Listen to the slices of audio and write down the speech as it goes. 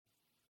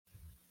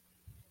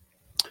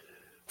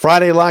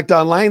Friday Locked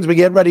On Lions, we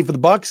get ready for the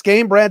Bucs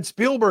game. Brad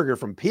Spielberger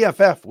from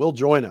PFF will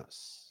join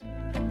us.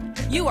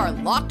 You are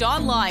Locked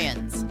On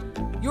Lions,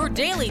 your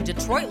daily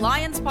Detroit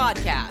Lions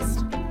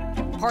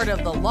podcast. Part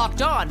of the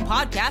Locked On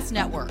Podcast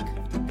Network,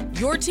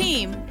 your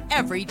team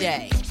every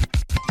day.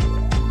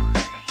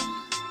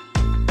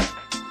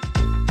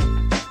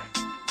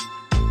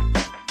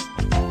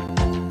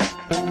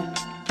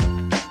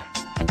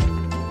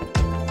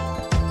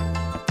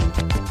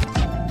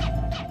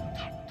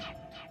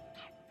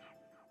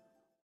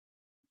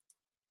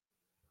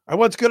 All right,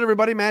 what's good,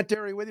 everybody? Matt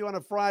Derry with you on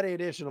a Friday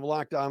edition of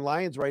Locked On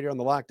Lions right here on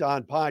the Locked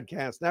On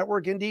Podcast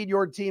Network. Indeed,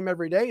 your team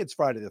every day. It's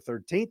Friday the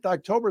 13th,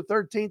 October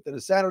 13th, and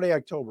a Saturday,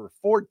 October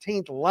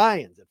 14th.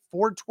 Lions at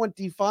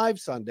 4:25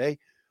 Sunday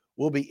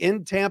will be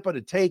in Tampa to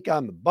take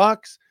on the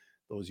Bucs.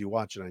 Those of you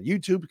watching on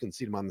YouTube can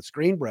see them on the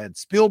screen. Brad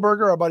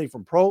Spielberger, our buddy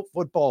from Pro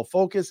Football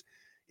Focus,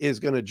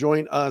 is going to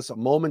join us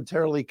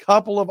momentarily.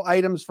 Couple of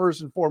items first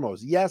and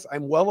foremost. Yes,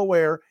 I'm well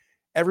aware.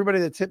 Everybody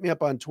that's hit me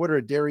up on Twitter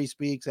at Derry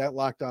Speaks, at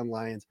Locked On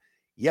Lions,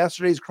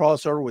 yesterday's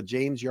crossover with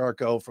James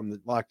Yarko from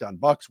the Locked On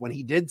Bucs, when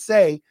he did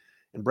say,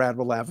 and Brad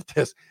will laugh at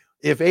this,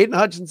 if Aiden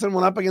Hutchinson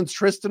went up against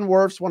Tristan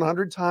Wirfs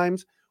 100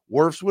 times,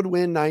 Wirfs would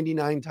win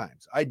 99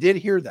 times. I did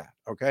hear that,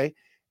 okay?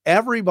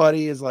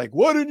 Everybody is like,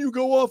 why didn't you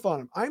go off on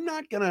him? I'm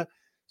not going to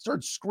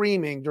start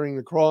screaming during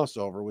the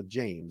crossover with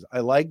James. I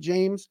like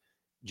James.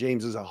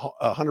 James is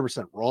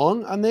 100%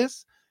 wrong on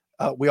this.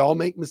 We all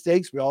make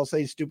mistakes. We all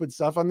say stupid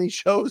stuff on these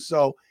shows.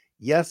 So,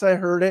 yes, I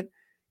heard it.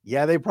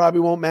 Yeah, they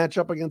probably won't match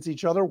up against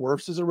each other.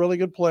 Wirfs is a really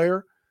good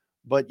player.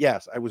 But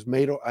yes,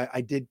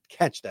 I did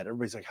catch that.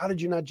 Everybody's like, how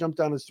did you not jump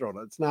down his throat?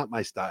 It's not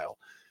my style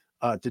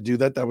to do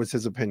that. That was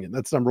his opinion.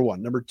 That's number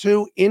one. Number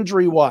two,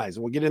 injury-wise,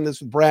 and we'll get in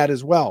this with Brad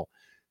as well.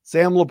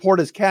 Sam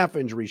Laporta's calf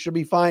injury should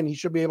be fine. He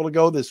should be able to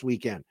go this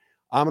weekend.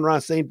 Amon-Ra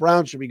St.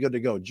 Brown should be good to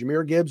go.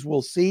 Jahmyr Gibbs,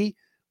 we'll see.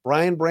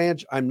 Brian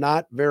Branch, I'm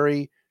not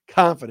very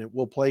confident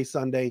will play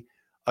Sunday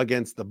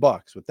against the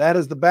Bucs. With that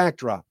as the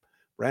backdrop,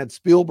 Brad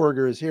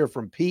Spielberger is here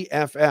from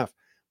PFF.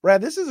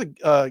 Brad, this is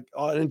an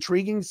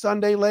intriguing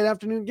Sunday late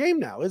afternoon game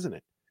now, isn't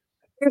it?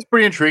 It's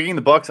pretty intriguing.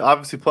 The Bucs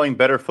obviously playing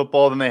better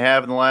football than they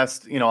have in the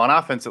last, on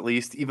offense at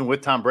least, even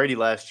with Tom Brady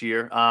last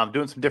year.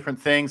 Doing some different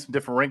things, some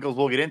different wrinkles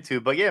we'll get into.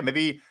 But yeah,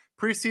 maybe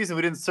preseason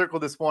we didn't circle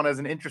this one as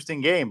an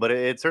interesting game, but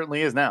it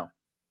certainly is now.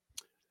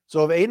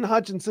 So if Aiden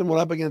Hutchinson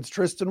went up against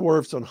Tristan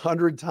Wirfs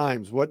 100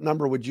 times, what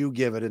number would you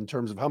give it in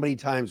terms of how many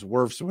times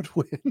Wirfs would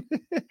win?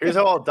 Here's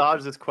how I'll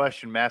dodge this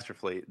question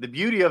masterfully. The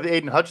beauty of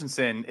Aiden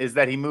Hutchinson is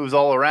that he moves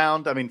all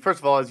around. I mean, first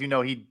of all, as you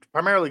know, he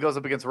primarily goes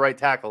up against right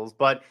tackles.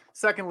 But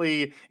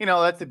secondly,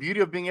 that's the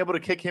beauty of being able to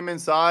kick him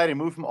inside and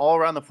move him all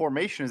around the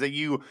formation, is that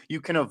you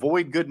can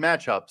avoid good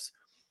matchups.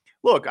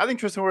 Look, I think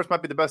Tristan Wirfs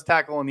might be the best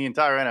tackle in the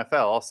entire NFL.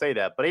 I'll say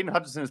that. But Aiden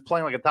Hutchinson is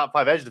playing like a top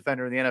 5 edge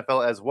defender in the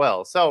NFL as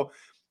well. So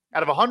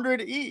out of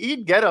 100,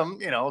 he'd get them,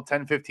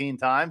 10, 15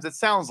 times. It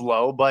sounds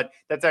low, but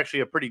that's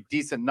actually a pretty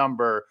decent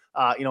number,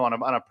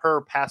 on a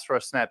per pass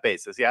rush snap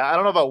basis. Yeah, I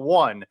don't know about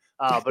one,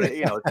 but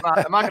it's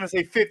not, I'm not going to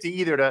say 50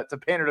 either to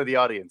pander to the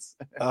audience.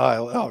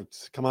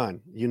 Come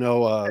on.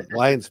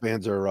 Lions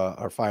fans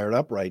are fired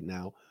up right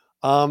now.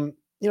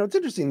 It's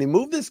interesting. They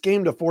moved this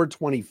game to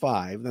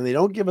 4:25, then they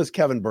don't give us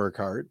Kevin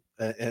Burkhardt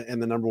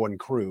and the number one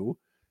crew.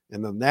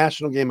 And the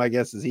national game, I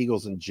guess, is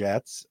Eagles and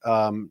Jets.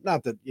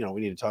 Not that,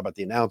 we need to talk about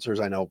the announcers.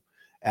 I know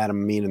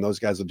Adam Mean and those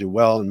guys will do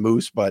well, and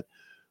Moose, but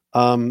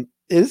it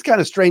is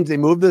kind of strange. They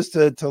moved this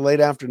to late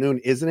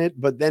afternoon, isn't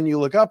it? But then you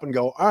look up and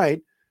go, all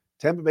right,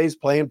 Tampa Bay's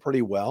playing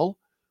pretty well.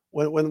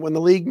 When the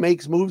league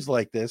makes moves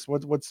like this,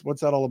 what's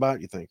that all about,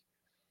 you think?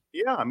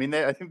 Yeah, I mean,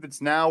 I think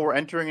it's now we're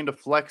entering into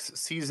flex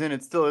season.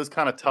 It still is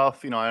kind of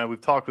tough. I know we've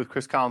talked with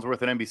Chris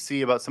Collinsworth at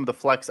NBC about some of the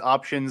flex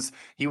options.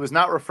 He was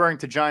not referring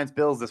to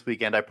Giants-Bills this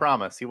weekend, I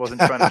promise. He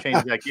wasn't trying to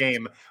change that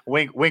game.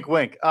 Wink, wink,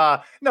 wink.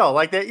 No,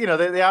 like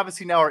they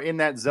obviously now are in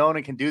that zone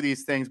and can do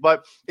these things,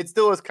 but it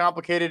still is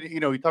complicated. You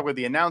talk about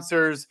the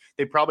announcers.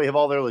 They probably have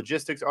all their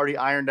logistics already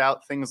ironed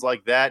out, things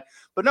like that.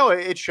 But no,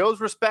 it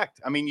shows respect.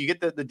 I mean, you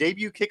get the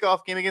debut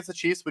kickoff game against the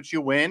Chiefs, which you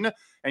win,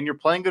 and you're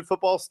playing good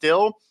football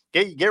still.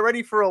 Get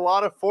ready for a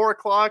lot of 4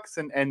 o'clocks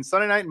and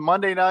Sunday night and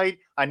Monday night.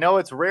 I know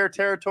it's rare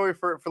territory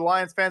for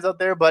Lions fans out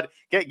there, but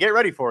get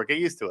ready for it. Get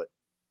used to it.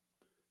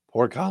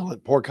 Poor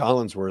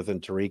Collinsworth and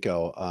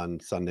Tirico on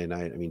Sunday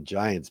night. I mean,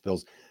 Giants,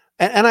 Bills.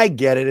 And I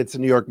get it. It's a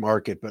New York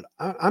market, but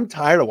I'm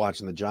tired of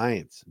watching the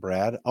Giants,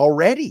 Brad.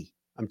 Already,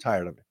 I'm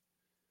tired of it.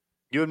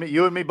 You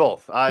and me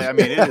both. I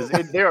mean,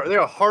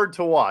 they're hard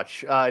to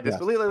watch. They're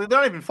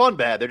not even fun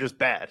bad. They're just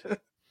bad.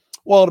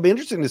 Well, it'll be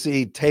interesting to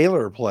see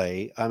Taylor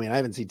play. I mean, I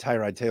haven't seen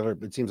Tyrod Taylor,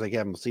 but it seems like I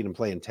haven't seen him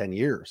play in 10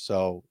 years.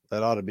 So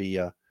that ought to be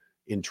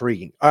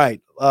intriguing. All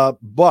right,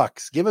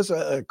 Bucs. Give us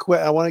a quick.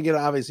 I want to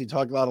obviously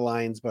talk a lot of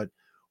Lions, but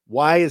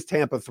why is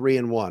Tampa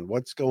 3-1?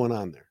 What's going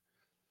on there?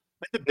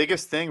 The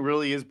biggest thing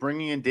really is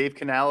bringing in Dave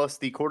Canales,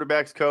 the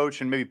quarterback's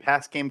coach and maybe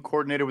pass game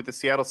coordinator with the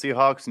Seattle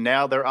Seahawks,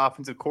 now their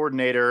offensive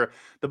coordinator.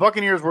 The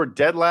Buccaneers were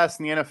dead last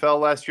in the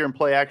NFL last year in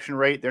play action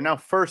rate. They're now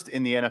first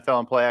in the NFL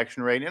in play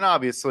action rate. And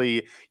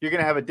obviously, you're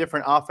going to have a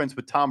different offense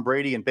with Tom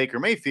Brady and Baker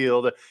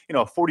Mayfield.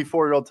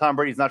 44-year-old Tom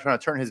Brady's not trying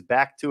to turn his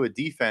back to a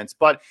defense,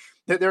 but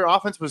their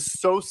offense was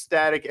so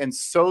static and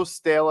so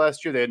stale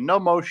last year. They had no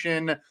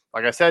motion.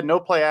 Like I said, no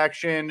play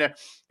action.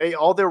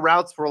 All their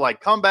routes were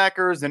like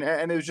comebackers, and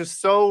it was just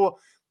so,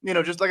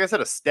 just like I said,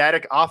 a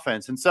static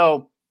offense. And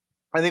so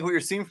I think what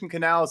you're seeing from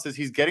Canales is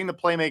he's getting the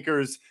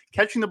playmakers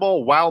catching the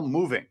ball while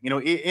moving,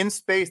 in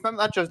space,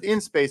 not just in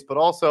space, but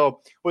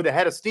also with a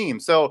head of steam.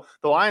 So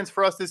the Lions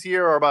for us this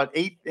year are about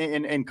 8th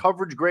in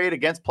coverage grade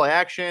against play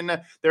action.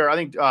 They're, I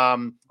think,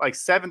 like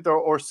 7th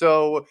or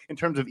so in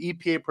terms of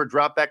EPA per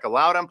dropback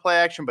allowed on play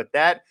action, but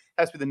that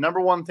has to be the number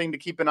one thing to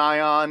keep an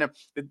eye on.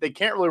 They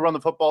can't really run the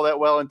football that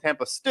well in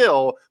Tampa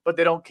still, but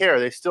they don't care.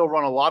 They still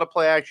run a lot of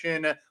play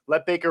action,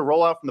 let Baker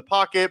roll out from the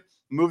pocket,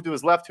 move to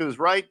his left, to his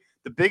right.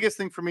 The biggest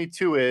thing for me,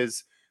 too,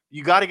 is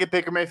you got to get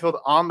Baker Mayfield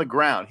on the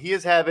ground. He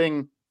is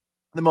having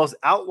the most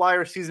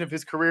outlier season of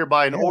his career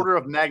by an order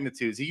of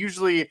magnitudes.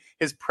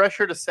 His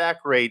pressure to sack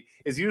rate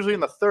is usually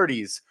in the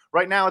 30s.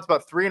 Right now, it's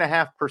about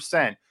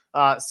 3.5%.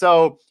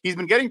 So he's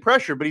been getting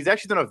pressure, but he's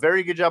actually done a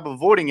very good job of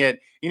avoiding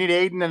it. You need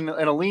Aiden and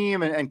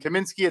Aleem and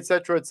Kaminsky, et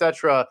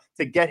cetera,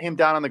 to get him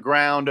down on the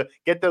ground,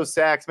 get those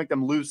sacks, make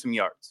them lose some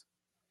yards.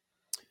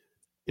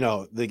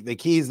 The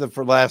keys that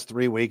for the last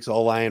 3 weeks,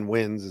 all Lion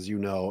wins, as you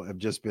know,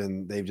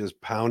 they've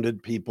just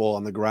pounded people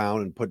on the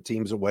ground and put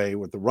teams away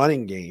with the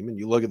running game. And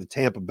you look at the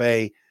Tampa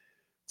Bay,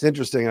 it's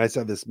interesting. I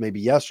said this maybe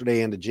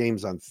yesterday and to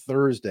James on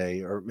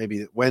Thursday, or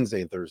maybe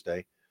Wednesday and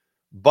Thursday.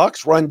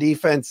 Bucs run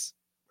defense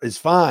is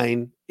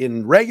fine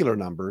in regular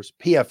numbers,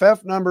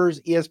 PFF numbers,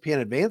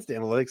 ESPN advanced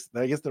analytics.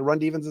 I guess the run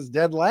defense is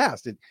dead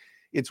last.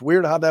 It's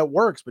weird how that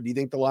works, but do you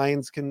think the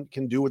Lions can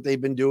do what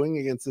they've been doing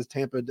against this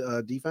Tampa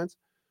defense?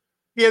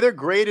 Yeah, their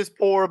grade is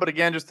poor, but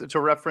again, just to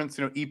reference,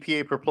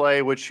 EPA per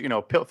play, which,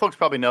 folks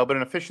probably know, but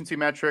an efficiency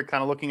metric,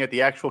 kind of looking at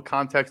the actual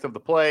context of the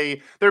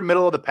play, they're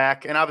middle of the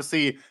pack. And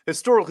obviously,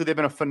 historically, they've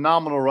been a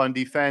phenomenal run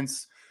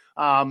defense.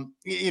 I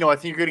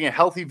think you're getting a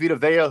healthy Vita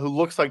Vea who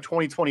looks like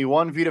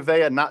 2021 Vita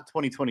Vea, not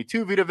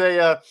 2022 Vita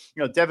Vea.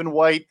 Devin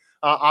White,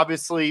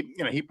 obviously,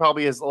 he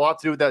probably has a lot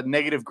to do with that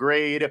negative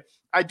grade.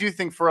 I do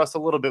think for us a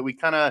little bit, we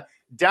kind of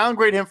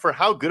downgrade him for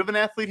how good of an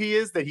athlete he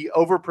is, that he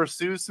over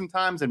pursues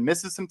sometimes and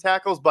misses some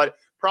tackles, but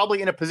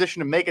probably in a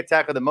position to make a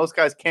tackle that most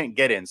guys can't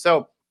get in.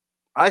 So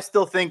I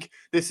still think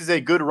this is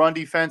a good run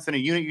defense and a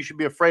unit you should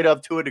be afraid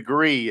of to a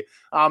degree.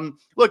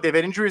 Look, they've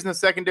had injuries in the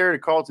secondary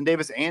to Carlton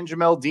Davis and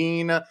Jamel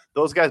Dean.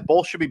 Those guys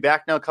both should be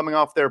back now coming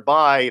off their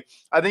bye.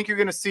 I think you're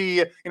going to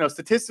see,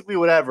 statistically,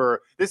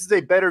 whatever, this is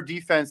a better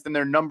defense than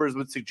their numbers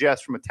would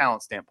suggest from a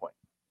talent standpoint.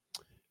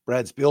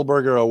 Brad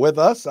Spielberger with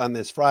us on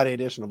this Friday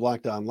edition of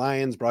Locked On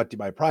Lions, brought to you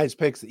by Prize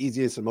Picks, the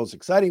easiest and most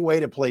exciting way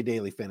to play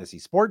daily fantasy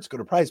sports. Go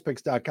to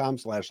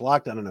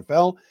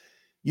prizepicks.com/LockedOnNFL.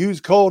 Use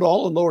code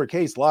all in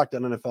lowercase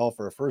LockedOnNFL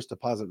for a first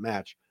deposit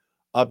match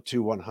up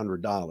to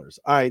 $100.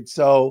 All right,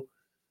 so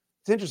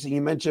it's interesting.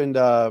 You mentioned,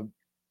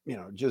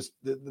 just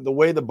the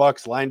way the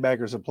Bucs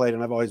linebackers have played,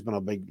 and I've always been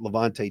a big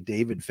Levante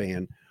David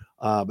fan,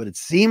 but it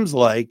seems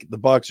like the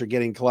Bucs are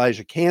getting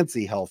Kalijah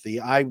Kancey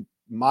healthy. I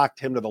mocked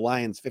him to the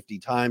Lions 50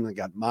 times and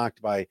got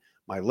mocked by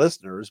my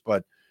listeners,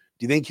 but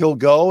do you think he'll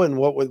go, and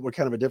what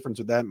kind of a difference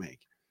would that make?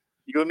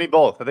 You and me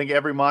both. I think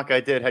every mock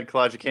I did had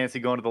Kalijah Kancey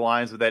going to the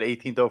Lions with that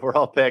 18th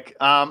overall pick.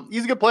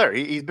 He's a good player.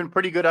 He's been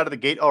pretty good out of the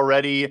gate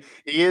already.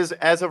 He is,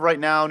 as of right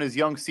now in his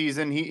young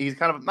season, he's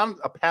kind of not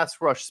a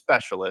pass rush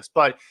specialist,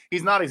 but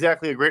he's not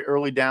exactly a great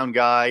early down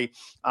guy.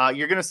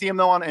 You're going to see him,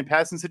 though, in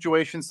passing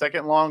situations, 2nd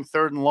and long,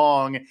 3rd and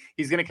long.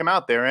 He's going to come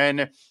out there.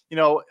 And,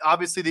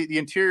 obviously the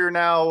interior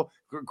now,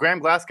 Graham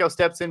Glasgow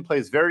steps in,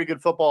 plays very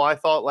good football, I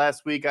thought,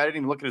 last week. I didn't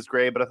even look at his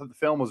grade, but I thought the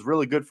film was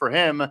really good for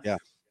him. Yeah.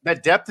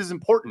 That depth is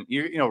important.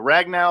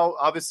 Ragnow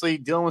obviously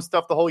dealing with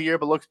stuff the whole year,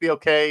 but looks to be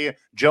okay.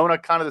 Jonah,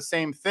 kind of the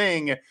same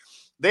thing.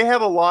 They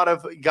have a lot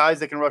of guys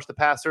that can rush the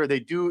passer.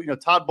 They do,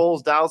 Todd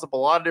Bowles dials up a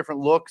lot of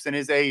different looks and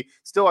is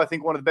still, I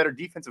think, one of the better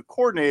defensive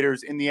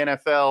coordinators in the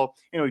NFL,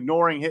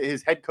 ignoring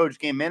his head coach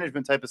game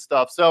management type of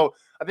stuff. So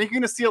I think you're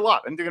going to see a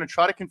lot. And they're going to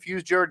try to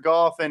confuse Jared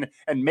Goff and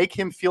make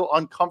him feel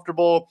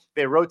uncomfortable.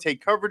 They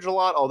rotate coverage a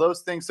lot, all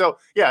those things. So,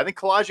 yeah, I think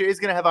Kalijah is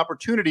going to have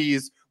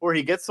opportunities where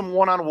he gets some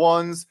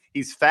one-on-ones.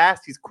 He's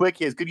fast. He's quick.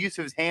 He has good use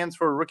of his hands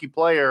for a rookie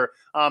player.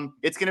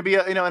 It's going to be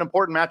an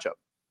important matchup.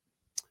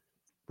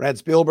 Brad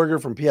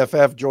Spielberger from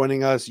PFF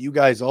joining us. You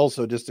guys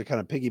also, just to kind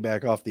of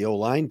piggyback off the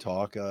O-line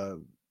talk,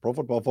 Pro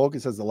Football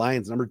Focus has the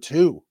Lions number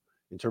 2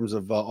 in terms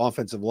of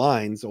offensive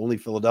lines. Only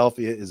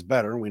Philadelphia is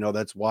better. We know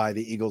that's why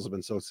the Eagles have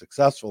been so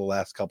successful the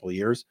last couple of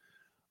years.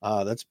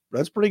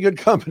 That's pretty good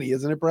company,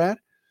 isn't it, Brad?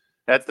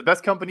 That's the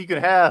best company you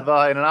can have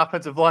in an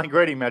offensive line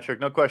grading metric.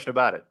 No question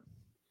about it.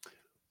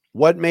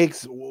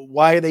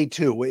 Why are they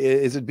 2?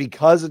 Is it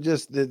because of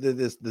just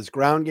this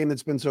ground game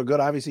that's been so good?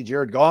 Obviously,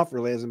 Jared Goff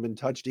really hasn't been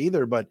touched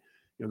either, but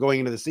going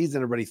into the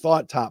season, everybody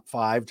thought top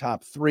 5,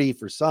 top 3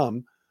 for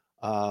some.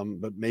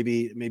 But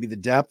maybe the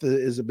depth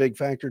is a big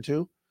factor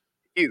too.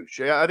 Huge.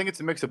 Yeah, I think it's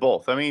a mix of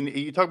both. I mean,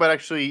 you talk about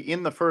actually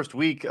in the first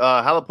week,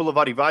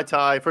 Halapulavati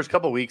Vaitai, first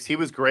couple of weeks, he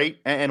was great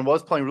and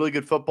was playing really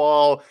good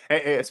football,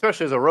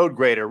 especially as a road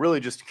grader,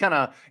 really just kind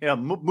of,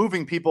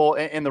 moving people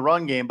in the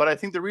run game. But I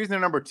think the reason they're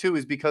number 2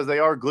 is because they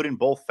are good in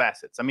both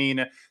facets. I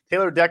mean,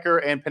 Taylor Decker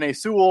and Penei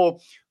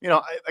Sewell,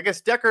 I guess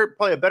Decker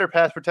probably a better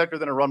pass protector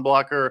than a run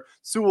blocker.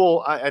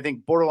 Sewell, I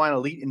think borderline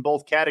elite in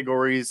both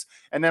categories.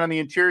 And then on the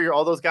interior,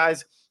 all those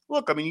guys,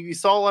 look, I mean, you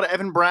saw a lot of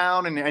Evan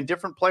Brown and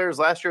different players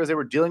last year as they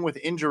were dealing with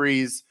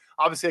injuries.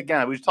 Obviously,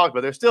 again, we just talked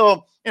about, they're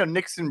still,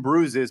 nicks and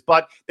bruises,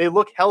 but they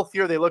look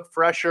healthier. They look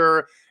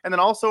fresher. And then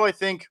also, I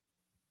think,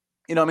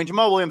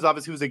 Jamal Williams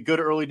obviously was a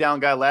good early down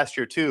guy last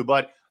year too,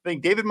 but I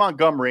think David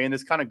Montgomery, and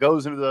this kind of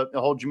goes into the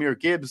whole Jahmyr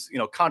Gibbs,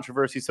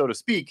 controversy, so to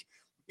speak.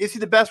 Is he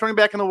the best running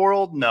back in the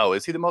world? No.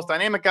 Is he the most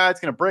dynamic guy that's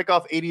going to break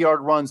off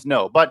 80-yard runs?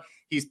 No. But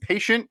he's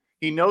patient.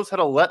 He knows how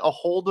to let a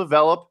hole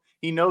develop.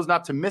 He knows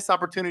not to miss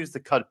opportunities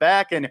to cut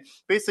back. And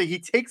basically, he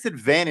takes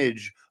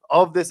advantage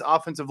of this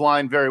offensive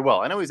line very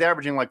well. I know he's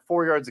averaging like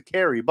 4 yards a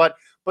carry, but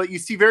you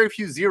see very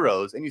few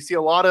zeros, and you see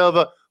a lot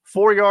of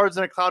 4 yards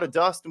in a cloud of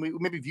dust, and we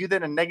maybe view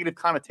that in a negative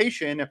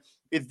connotation.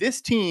 If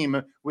this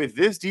team with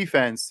this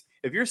defense,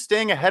 if you're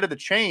staying ahead of the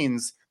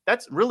chains,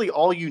 that's really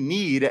all you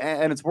need,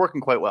 and it's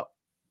working quite well.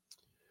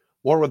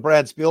 More with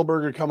Brad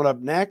Spielberger coming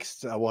up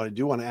next. I want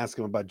to ask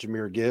him about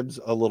Jahmyr Gibbs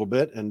a little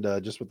bit, and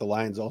just what the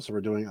Lions also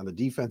are doing on the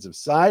defensive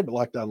side. But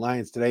Locked On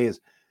Lions today is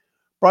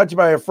brought to you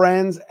by our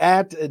friends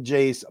at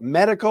Jace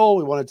Medical.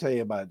 We want to tell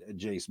you about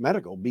Jace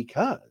Medical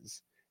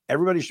because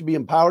everybody should be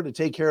empowered to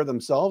take care of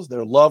themselves,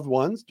 their loved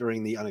ones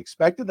during the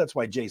unexpected. That's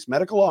why Jace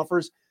Medical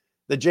offers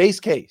the Jace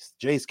Case.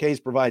 Jace Case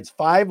provides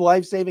 5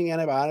 life-saving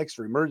antibiotics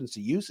for emergency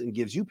use and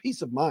gives you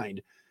peace of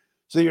mind.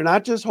 So you're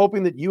not just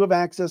hoping that you have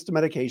access to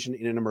medication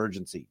in an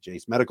emergency.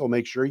 Jace Medical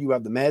makes sure you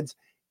have the meds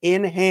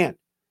in hand.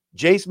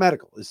 Jace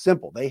Medical is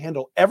simple. They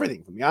handle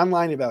everything from the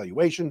online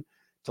evaluation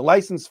to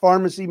licensed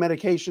pharmacy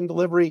medication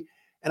delivery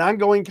and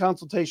ongoing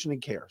consultation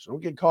and care. So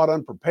don't get caught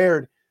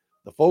unprepared.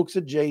 The folks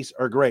at Jace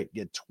are great.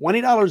 Get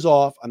 $20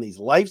 off on these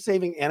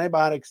life-saving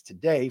antibiotics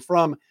today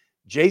from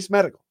Jace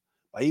Medical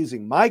by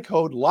using my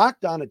code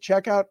LOCKEDON at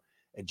checkout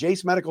at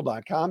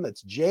jacemedical.com.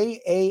 That's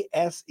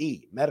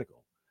JASE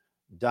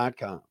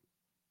medical.com.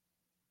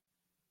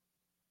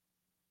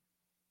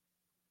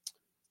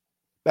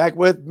 Back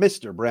with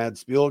Mr. Brad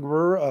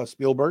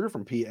Spielberger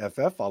from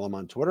PFF. Follow him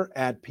on Twitter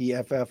at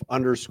PFF_Brad.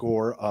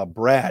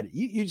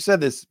 You said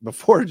this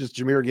before, just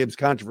Jahmyr Gibbs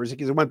controversy,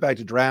 because it went back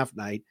to draft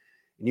night,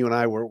 and you and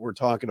I were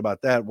talking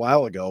about that a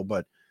while ago.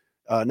 But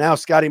now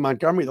Scotty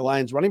Montgomery, the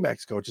Lions running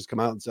backs coach, has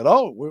come out and said,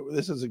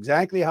 this is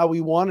exactly how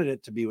we wanted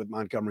it to be with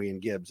Montgomery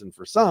and Gibbs. And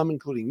for some,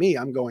 including me,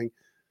 I'm going,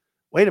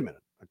 wait a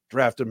minute. I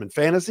drafted him in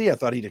fantasy. I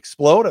thought he'd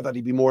explode. I thought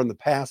he'd be more in the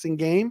passing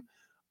game.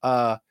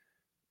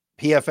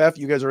 PFF,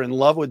 you guys are in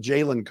love with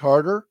Jalen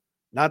Carter,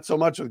 not so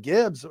much with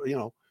Gibbs.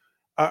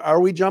 Are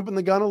we jumping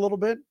the gun a little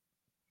bit?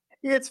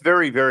 Yeah, it's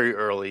very, very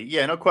early.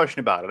 Yeah, no question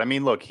about it. I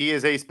mean, look, he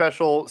is a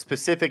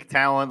specific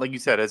talent. Like you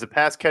said, as a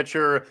pass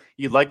catcher,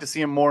 you'd like to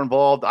see him more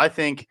involved. I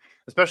think,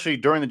 especially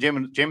during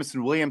the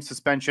Jameson Williams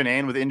suspension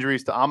and with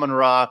injuries to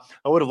Amon-Ra,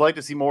 I would have liked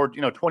to see more,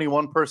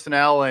 21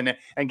 personnel and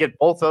get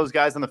both those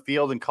guys on the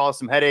field and cause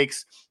some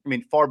headaches. I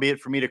mean, far be it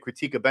for me to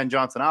critique a Ben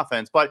Johnson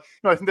offense, but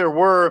I think there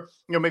were,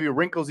 maybe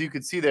wrinkles you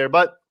could see there.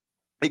 But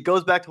it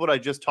goes back to what I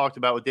just talked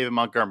about with David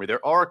Montgomery.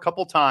 There are a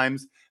couple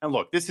times, and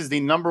look, this is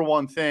the number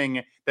one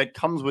thing that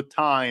comes with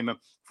time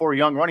for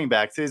young running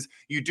backs, is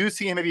you do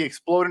see him maybe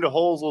explode into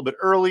holes a little bit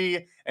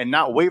early and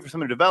not wait for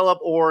someone to develop,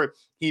 or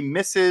he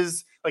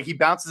misses, like he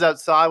bounces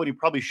outside when he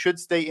probably should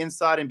stay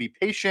inside and be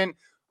patient.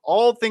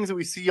 All things that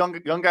we see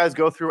young guys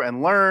go through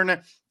and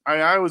learn.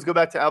 I always go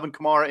back to Alvin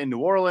Kamara in New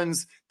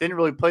Orleans, didn't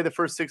really play the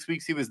first 6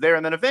 weeks he was there,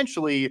 and then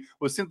eventually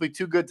was simply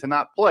too good to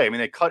not play. I mean,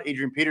 they cut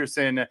Adrian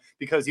Peterson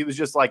because he was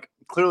just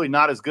clearly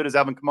not as good as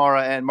Alvin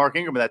Kamara and Mark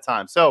Ingram at that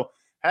time. So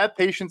have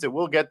patience. It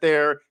will get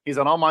there. He's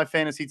on all my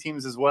fantasy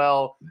teams as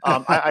well.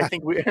 I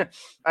think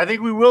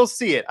we will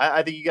see it.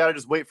 I think you got to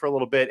just wait for a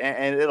little bit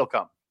and it'll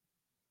come.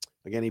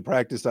 Again, he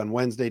practiced on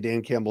Wednesday.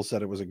 Dan Campbell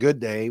said it was a good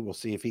day. We'll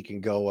see if he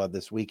can go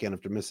this weekend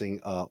after missing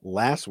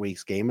last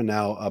week's game. And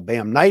now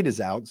Bam Knight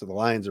is out, so the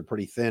Lions are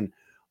pretty thin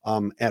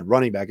at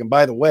running back. And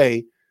by the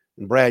way,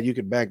 and Brad, you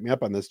could back me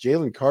up on this,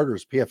 Jalen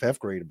Carter's PFF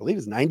grade, I believe,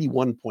 is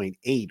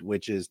 91.8,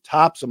 which is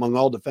tops among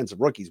all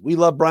defensive rookies. We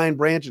love Brian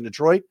Branch in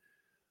Detroit,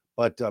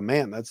 but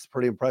man, that's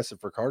pretty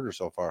impressive for Carter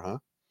so far, huh?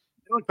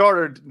 Jalen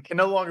Carter can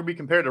no longer be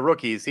compared to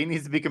rookies. He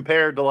needs to be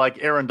compared to like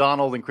Aaron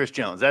Donald and Chris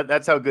Jones.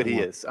 That's how good he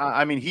is.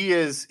 I mean, he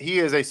is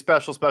a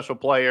special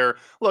player.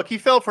 Look, he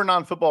fell for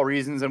non-football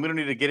reasons, and we don't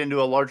need to get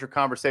into a larger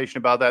conversation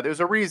about that. There's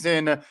a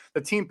reason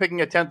the team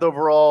picking a 10th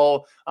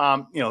overall,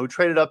 who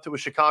traded up to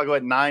Chicago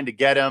at 9 to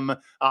get him.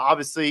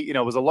 Obviously, it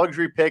was a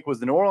luxury pick.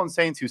 Was the New Orleans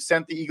Saints who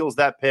sent the Eagles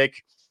that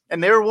pick.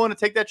 and they were willing to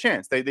take that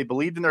chance. They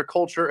believed in their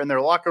culture and their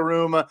locker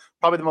room,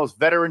 probably the most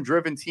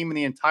veteran-driven team in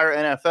the entire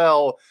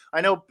NFL.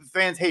 I know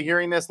fans hate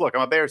hearing this. Look,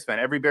 I'm a Bears fan.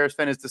 Every Bears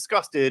fan is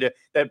disgusted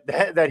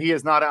that he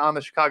is not on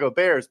the Chicago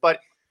Bears, but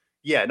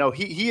yeah, no,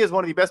 he is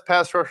one of the best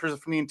pass rushers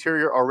from the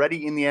interior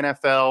already in the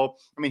NFL.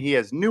 I mean, he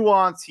has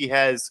nuance. He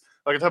has,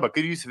 like I talk about,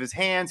 good use of his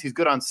hands. He's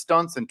good on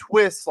stunts and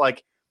twists.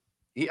 Like,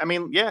 he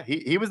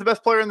was the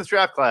best player in this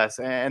draft class,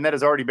 and that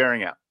is already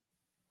bearing out.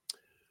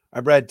 All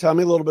right, Brad, tell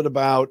me a little bit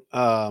about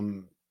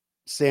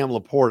Sam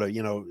Laporta.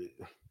 You know,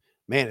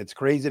 man, it's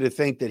crazy to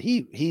think that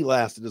he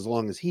lasted as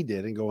long as he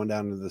did and going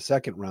down to the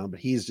second round,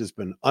 but he's just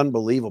been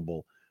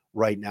unbelievable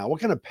right now.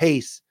 What kind of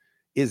pace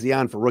is he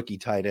on for rookie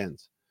tight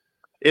ends?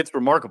 It's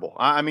remarkable.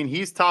 I mean,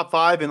 he's top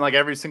 5 in like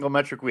every single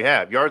metric we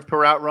have: yards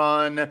per route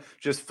run,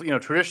 just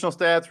traditional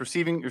stats,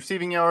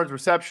 receiving yards,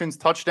 receptions,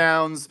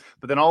 touchdowns.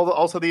 But then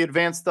also the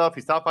advanced stuff.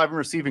 He's top 5 in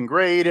receiving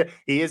grade.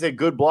 He is a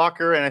good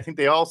blocker, and I think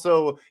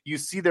you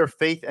see their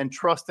faith and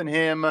trust in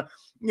him.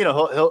 You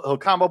know, he'll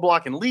combo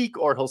block and leak,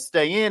 or he'll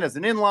stay in as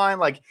an inline.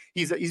 Like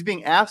he's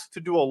being asked to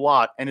do a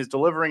lot and is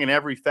delivering in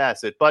every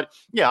facet. But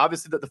yeah,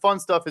 obviously the fun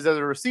stuff is as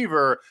a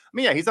receiver. I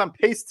mean, yeah, he's on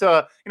pace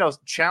to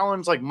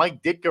challenge like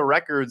Mike Ditka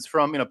records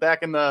from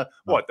back in the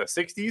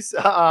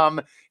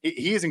 60s.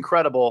 He is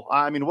incredible.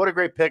 I mean, what a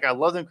great pick. I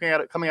love him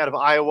coming out of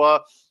Iowa.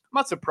 I'm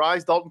not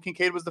surprised Dalton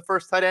Kincaid was the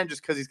first tight end,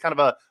 just because he's kind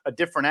of a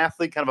different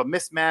athlete, kind of a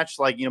mismatch,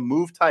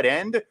 move tight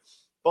end.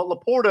 But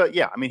Laporta,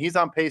 yeah, I mean, he's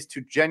on pace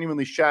to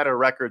genuinely shatter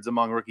records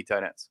among rookie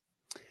tight ends.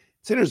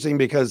 It's interesting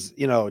because,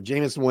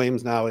 Jameson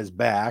Williams now is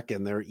back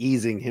and they're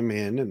easing him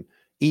in and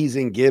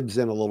easing Gibbs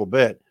in a little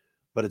bit.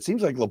 But it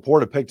seems like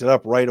Laporta picked it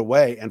up right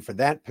away. And for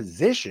that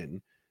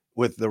position,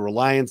 with the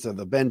reliance of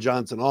the Ben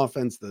Johnson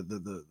offense,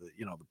 the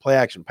play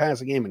action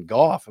passing game and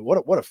Goff, and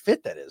what a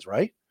fit that is,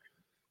 right?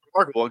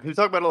 Remarkable. We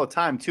talk about it all the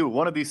time too.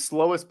 One of the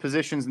slowest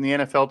positions in the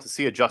NFL to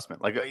see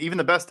adjustment. Like even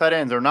the best tight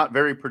ends are not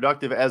very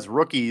productive as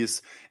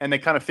rookies, and they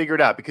kind of figure it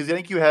out because I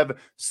think you have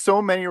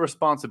so many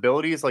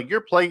responsibilities. Like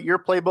your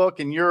playbook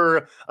and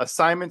your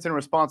assignments and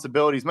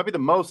responsibilities might be the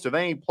most of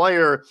any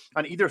player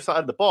on either side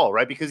of the ball,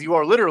 right? Because you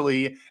are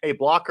literally a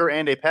blocker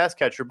and a pass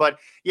catcher. But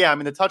yeah, I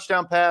mean the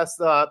touchdown pass,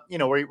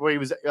 where he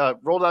was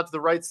rolled out to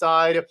the right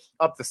side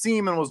up the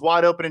seam and was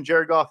wide open, and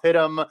Jared Goff hit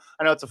him.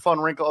 I know it's a fun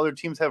wrinkle other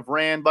teams have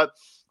ran, but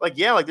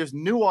there's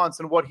nuance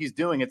in what he's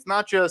doing. It's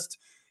not just,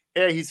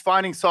 he's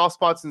finding soft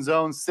spots in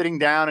zones, sitting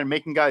down and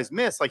making guys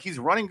miss. Like he's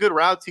running good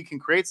routes. He can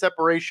create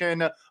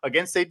separation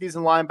against safeties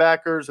and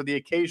linebackers or the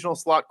occasional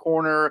slot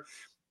corner.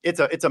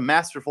 It's a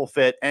masterful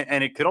fit,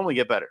 and it could only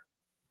get better.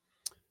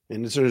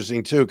 And it's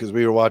interesting too, because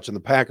we were watching the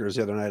Packers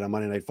the other night on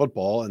Monday Night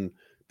Football, and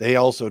they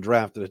also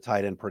drafted a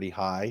tight end pretty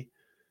high.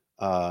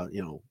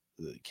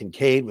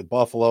 Kincaid with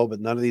Buffalo,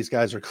 but none of these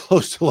guys are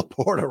close to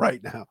Laporta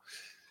right now.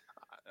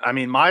 I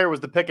mean, Meyer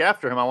was the pick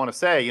after him, I want to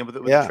say, with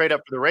the trade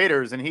up for the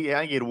Raiders, and he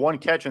had one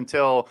catch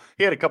until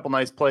he had a couple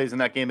nice plays in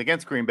that game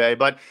against Green Bay.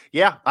 But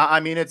yeah, I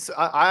mean,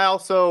 I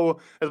also,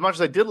 as much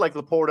as I did like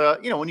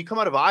Laporta, when you come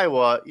out of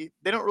Iowa,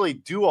 they don't really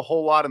do a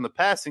whole lot in the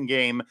passing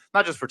game,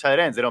 not just for tight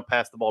ends. They don't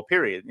pass the ball,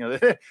 period.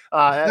 That's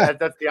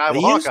the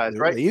Iowa Hawkeyes,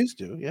 right? They used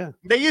to, yeah.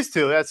 They used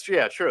to. That's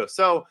true.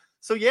 So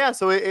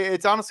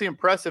it's honestly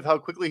impressive how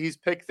quickly he's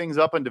picked things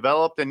up and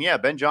developed. And yeah,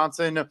 Ben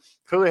Johnson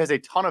clearly has a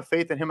ton of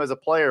faith in him as a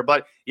player.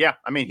 But yeah,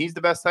 I mean, he's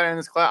the best tight end in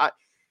this class.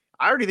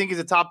 I already think he's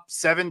a top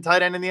 7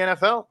 tight end in the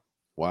NFL.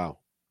 Wow.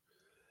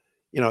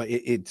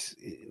 It's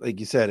like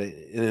you said,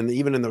 and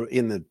even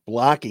in the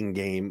blocking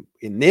game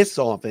in this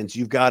offense,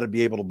 you've got to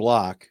be able to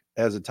block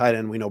as a tight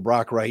end. We know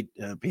Brock Wright,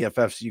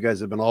 PFFs, you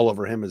guys have been all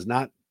over him, is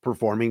not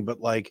performing. But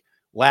like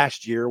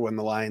last year when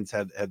the Lions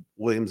had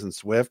Williams and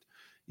Swift,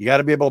 you got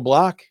to be able to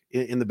block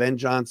in the Ben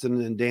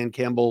Johnson and Dan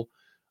Campbell,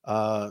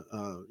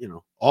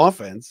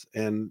 offense.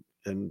 And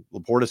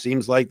Laporta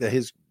seems like that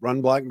his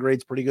run blocking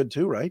grade's pretty good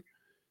too, right?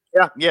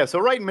 Yeah. So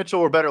Wright and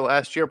Mitchell were better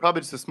last year.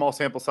 Probably just a small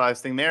sample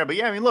size thing there. But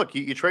yeah, I mean, look,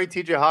 you trade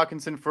TJ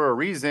Hawkinson for a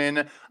reason.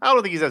 I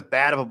don't think he's as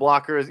bad of a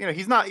blocker as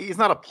he's not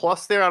a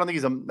plus there. I don't think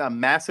he's a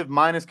massive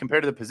minus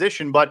compared to the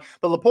position. But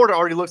Laporta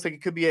already looks like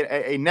it could be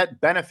a net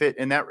benefit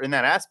in that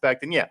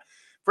aspect. And yeah,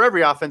 for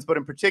every offense, but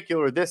in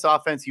particular this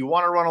offense, you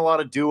want to run a lot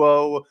of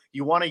duo.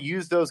 You want to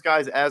use those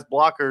guys as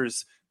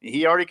blockers.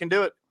 He already can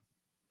do it.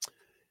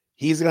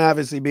 He's going to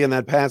obviously be in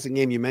that passing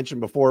game. You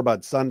mentioned before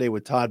about Sunday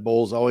with Todd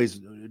Bowles,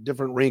 always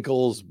different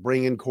wrinkles,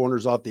 bringing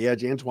corners off the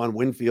edge. Antoine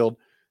Winfield,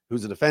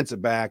 who's a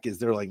defensive back, is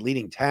their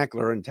leading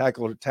tackler and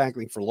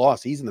tackling for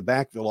loss. He's in the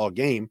backfield all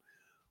game.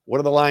 What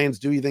do the Lions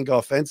do, you think,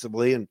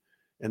 offensively? And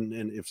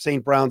if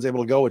St. Brown's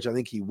able to go, which I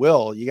think he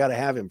will, you got to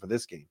have him for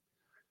this game.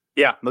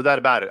 Yeah, no doubt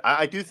about it.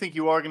 I do think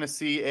you are going to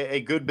see a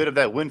good bit of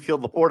that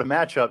Winfield-Laporta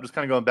matchup. Just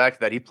kind of going back to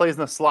that, he plays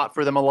in the slot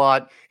for them a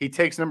lot. He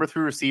takes number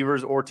 3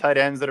 receivers or tight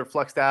ends that are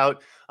flexed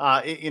out,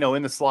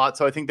 in the slot.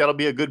 So I think that'll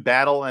be a good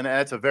battle, and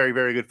that's a very,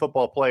 very good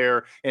football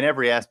player in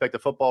every aspect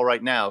of football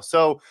right now.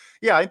 So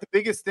yeah, I think the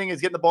biggest thing is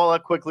getting the ball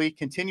out quickly,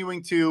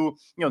 continuing to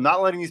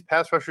not letting these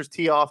pass rushers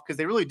tee off because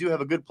they really do have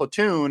a good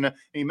platoon. And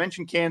you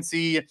mentioned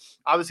Kancey,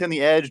 obviously on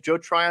the edge. Joe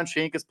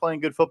Tryon-Shank is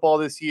playing good football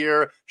this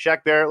year.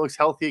 Shaq Barrett looks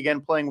healthy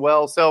again, playing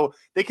well. So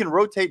they can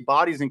rotate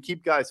bodies and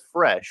keep guys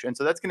fresh. And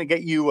so that's going to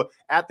get you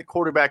at the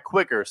quarterback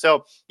quicker.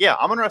 So, yeah,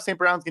 Amon-Ra St.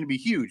 Brown's going to be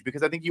huge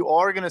because I think you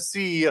are going to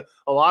see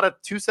a lot of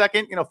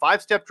 2-second,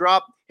 5-step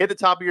drop, hit the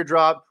top of your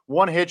drop,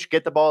 one hitch,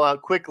 get the ball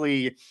out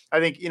quickly.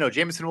 I think,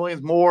 Jameson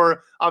Williams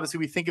more, obviously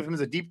we think of him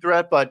as a deep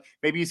threat, but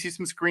maybe you see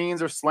some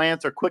screens or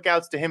slants or quick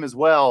outs to him as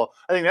well.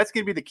 I think that's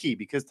going to be the key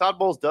because Todd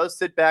Bowles does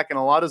sit back in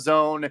a lot of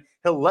zone.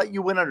 He'll let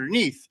you win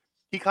underneath.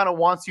 He kind of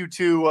wants you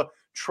to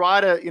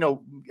try to,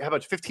 have a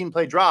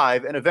 15-play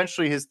drive, and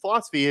eventually his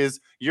philosophy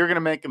is you're going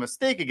to make a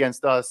mistake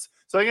against us.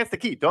 So I think that's the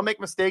key. Don't make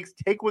mistakes.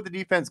 Take what the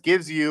defense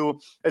gives you.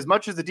 As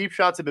much as the deep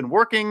shots have been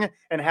working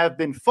and have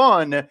been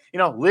fun,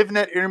 live in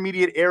that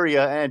intermediate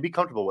area and be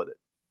comfortable with it.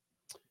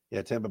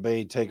 Yeah, Tampa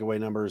Bay takeaway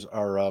numbers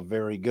are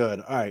very good.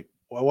 All right,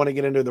 well, I want to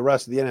get into the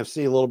rest of the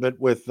NFC a little bit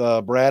with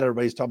Brad.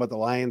 Everybody's talking about the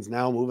Lions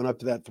now moving up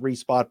to that 3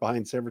 spot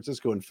behind San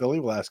Francisco and Philly.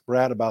 We'll ask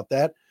Brad about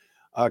that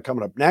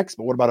coming up next.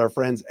 But what about our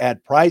friends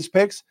at Prize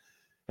Picks?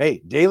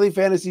 Hey, daily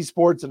fantasy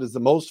sports that is the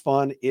most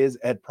fun is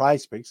at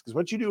Prize Picks, because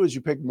what you do is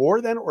you pick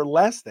more than or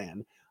less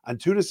than on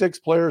 2 to 6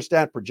 player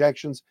stat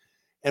projections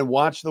and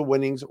watch the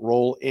winnings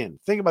roll in.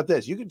 Think about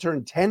this. You can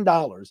turn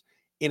 $10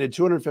 into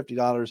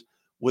 $250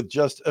 with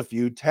just a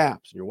few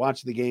taps. You're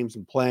watching the games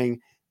and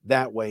playing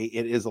that way.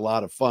 It is a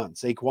lot of fun.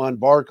 Saquon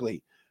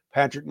Barkley,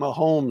 Patrick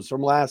Mahomes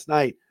from last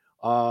night,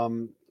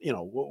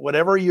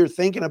 whatever you're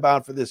thinking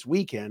about for this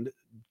weekend,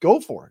 go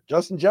for it.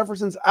 Justin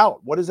Jefferson's out.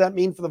 What does that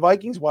mean for the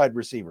Vikings wide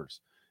receivers?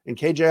 And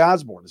KJ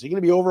Osborne, is he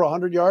going to be over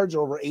 100 yards,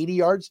 over 80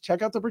 yards?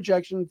 Check out the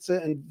projections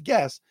and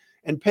guess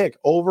and pick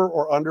over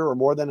or under or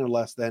more than or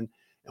less than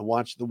and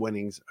watch the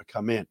winnings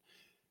come in.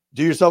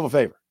 Do yourself a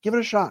favor. Give it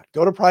a shot.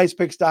 Go to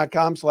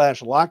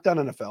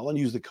prizepicks.com/LockedOnNFL and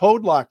use the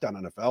code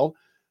LockedOnNFL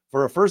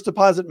for a first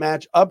deposit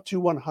match up to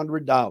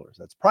 $100.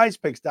 That's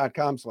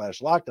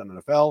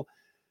prizepicks.com/LockedOnNFL.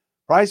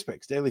 Prize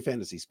Picks, daily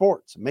fantasy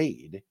sports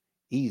made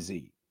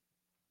easy.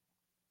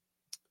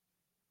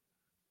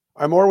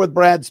 All right, more with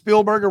Brad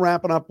Spielberger,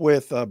 wrapping up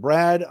with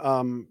Brad.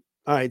 All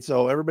right,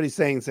 so everybody's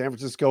saying San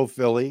Francisco,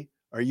 Philly.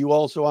 Are you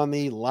also on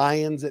the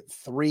Lions at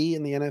 3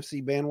 in the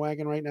NFC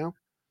bandwagon right now?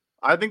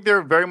 I think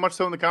they're very much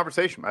so in the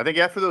conversation. I think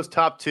after those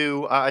top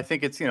 2, I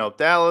think it's,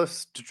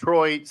 Dallas,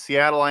 Detroit,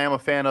 Seattle, I am a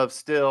fan of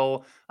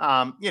still,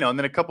 and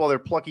then a couple other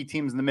plucky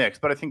teams in the mix.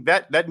 But I think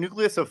that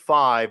nucleus of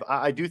 5,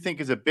 I do think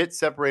is a bit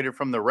separated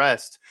from the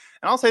rest.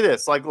 And I'll say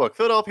this, look,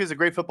 Philadelphia is a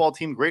great football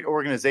team, great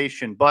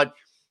organization, but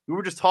we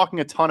were just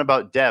talking a ton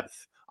about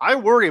depth. I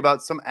worry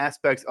about some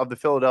aspects of the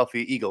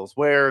Philadelphia Eagles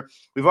where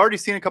we've already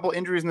seen a couple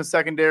injuries in the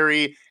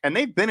secondary, and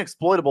they've been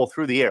exploitable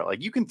through the air.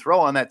 You can throw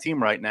on that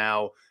team right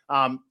now.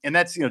 And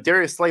that's,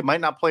 Darius Slay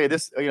might not play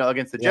this,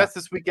 against the Jets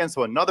this weekend.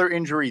 So another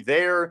injury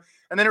there.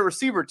 And then a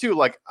receiver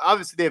too,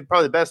 obviously they have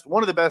probably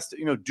one of the best,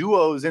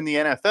 duos in the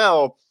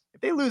NFL.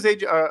 If they lose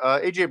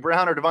AJ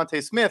Brown or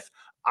Devontae Smith,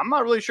 I'm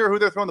not really sure who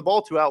they're throwing the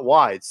ball to out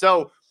wide.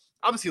 So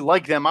obviously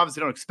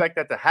don't expect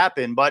that to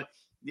happen, but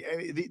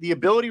the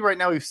ability right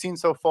now we've seen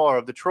so far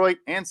of Detroit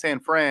and San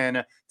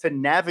Fran to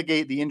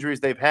navigate the injuries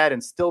they've had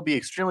and still be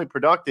extremely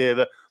productive.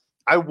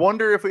 I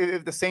wonder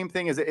if the same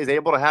thing is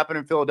able to happen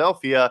in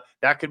Philadelphia.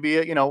 That could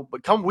be,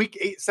 but come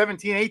week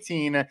 17,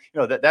 18,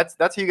 that's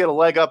how you get a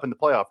leg up in the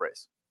playoff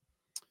race.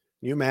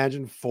 Can you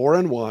imagine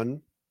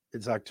 4-1?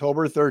 It's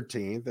October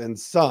 13th,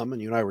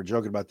 and you and I were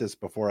joking about this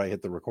before I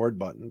hit the record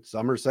button.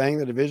 Some are saying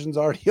the division's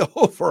already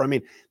over. I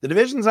mean, the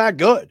division's not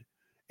good,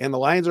 and the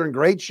Lions are in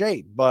great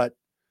shape, but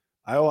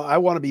I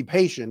want to be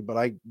patient, but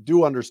I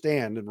do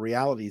understand, and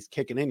reality is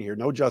kicking in here.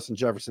 No Justin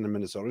Jefferson in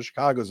Minnesota.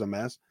 Chicago's a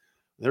mess.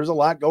 There's a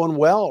lot going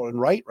well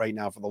and right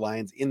now for the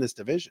Lions in this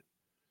division.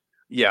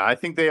 Yeah, I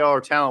think they are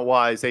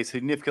talent-wise a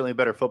significantly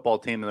better football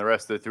team than the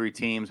rest of the 3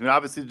 teams. I mean,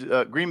 obviously,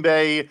 Green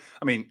Bay,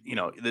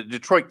 the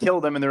Detroit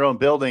killed them in their own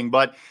building,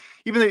 but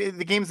even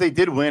the games they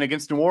did win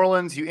against New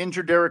Orleans, you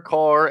injured Derek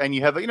Carr, and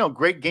you have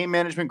great game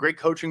management, great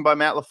coaching by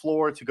Matt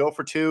LaFleur to go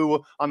for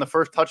 2 on the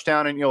first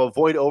touchdown and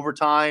avoid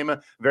overtime.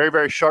 Very,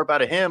 very sharp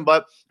out of him.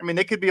 But I mean,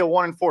 they could be a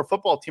 1-4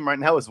 football team right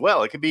now as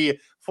well. It could be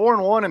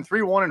 4-1 and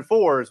 3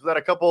 1-4s without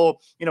a couple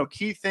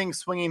key things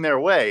swinging their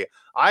way.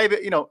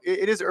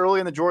 It is early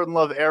in the Jordan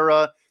Love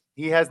era.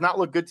 He has not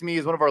looked good to me.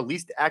 He's one of our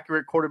least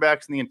accurate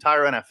quarterbacks in the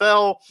entire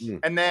NFL.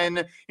 And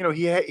then,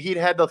 he'd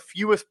had the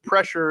fewest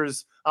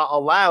pressures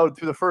allowed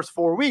through the first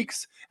 4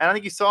 weeks. And I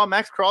think you saw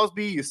Max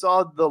Crosby, you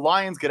saw the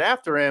Lions get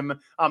after him,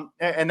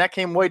 and that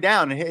came way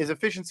down. His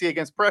efficiency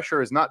against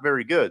pressure is not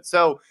very good.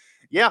 So,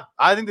 yeah,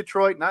 I think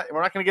Detroit,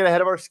 we're not going to get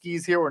ahead of our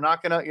skis here. We're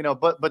not going to,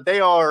 but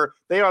they are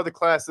the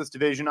class of this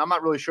division. I'm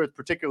not really sure it's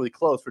particularly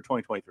close for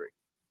 2023.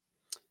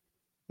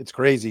 It's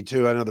crazy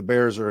too. I know the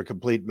Bears are a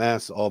complete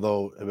mess,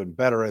 although have been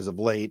better as of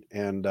late.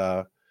 And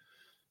I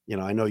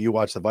know you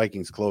watch the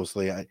Vikings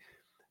closely.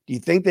 Do you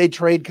think they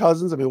trade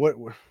Cousins? I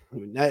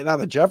mean, now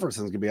that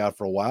Jefferson's gonna be out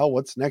for a while,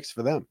 what's next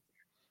for them?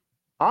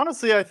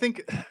 Honestly, I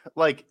think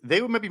like they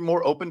would maybe be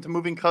more open to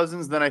moving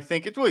Cousins than I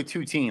think. It's really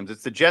two teams.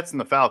 It's the Jets and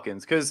the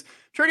Falcons, because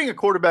trading a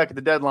quarterback at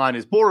the deadline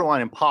is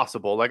borderline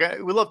impossible. Like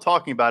we love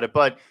talking about it,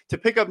 but to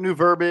pick up new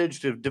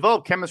verbiage, to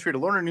develop chemistry, to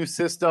learn a new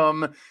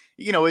system,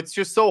 it's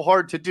just so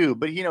hard to do.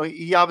 But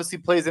he obviously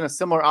plays in a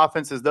similar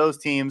offense as those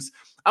teams.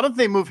 I don't think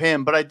they move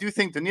him, but I do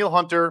think Danielle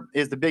Hunter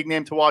is the big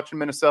name to watch in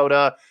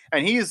Minnesota,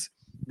 and he's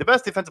the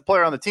best defensive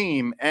player on the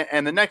team,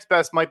 and the next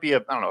best might be a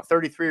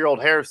 33-year-old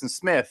Harrison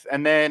Smith,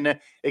 and then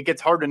it gets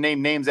hard to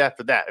name names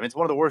after that. I mean, it's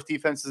one of the worst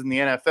defenses in the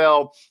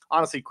NFL.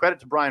 Honestly, credit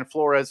to Brian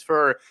Flores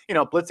for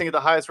blitzing at the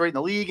highest rate in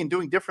the league and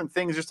doing different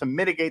things just to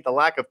mitigate the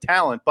lack of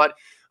talent. But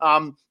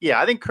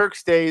I think Kirk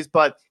stays,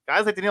 but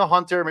guys like Danielle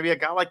Hunter, maybe a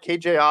guy like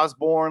KJ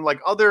Osborne,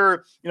 like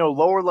other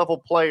lower level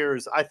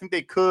players, I think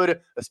they could,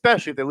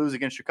 especially if they lose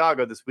against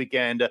Chicago this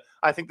weekend.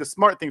 I think the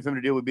smart thing for them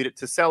to do would be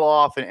to sell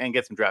off and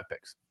get some draft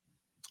picks.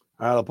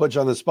 All right, I'll put you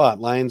on the spot.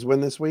 Lions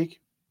win this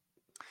week?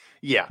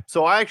 Yeah,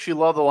 so I actually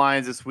love the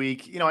Lions this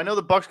week. I know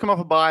the Bucs come off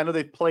a bye. I know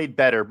they've played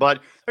better, but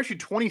they're actually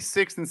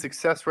 26th in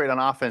success rate on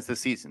offense this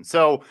season.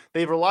 So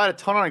they've relied a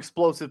ton on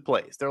explosive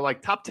plays. They're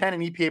like top 10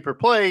 in EPA per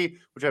play,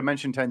 which I've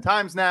mentioned 10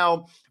 times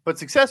now. But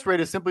success rate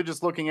is simply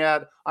just looking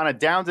at, on a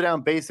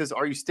down-to-down basis,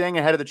 are you staying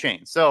ahead of the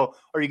chain? So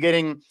are you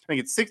getting, I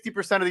think it's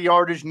 60% of the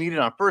yardage needed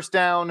on first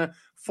down,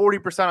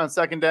 40% on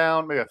second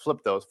down, maybe I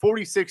flipped those,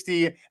 40,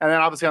 60, and then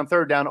obviously on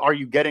third down, are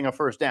you getting a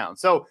first down?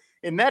 So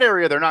in that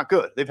area, they're not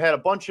good. They've had a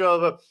bunch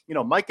of,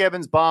 Mike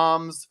Evans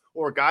bombs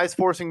or guys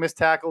forcing missed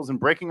tackles and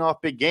breaking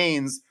off big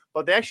gains,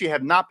 but they actually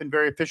have not been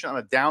very efficient on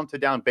a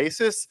down-to-down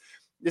basis.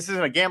 This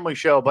isn't a gambling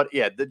show, but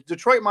yeah, the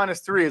Detroit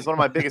 -3 is one of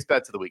my biggest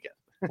bets of the weekend.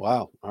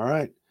 Wow. All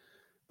right.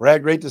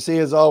 Brad, great to see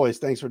you as always.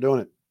 Thanks for doing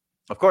it.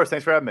 Of course.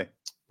 Thanks for having me.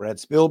 Brad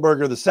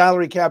Spielberger, the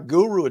salary cap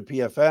guru at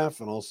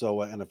PFF and also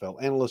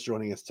NFL analyst,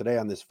 joining us today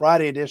on this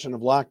Friday edition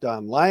of Locked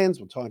On Lions.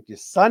 We'll talk to you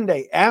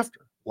Sunday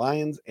after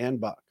Lions and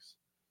Bucs.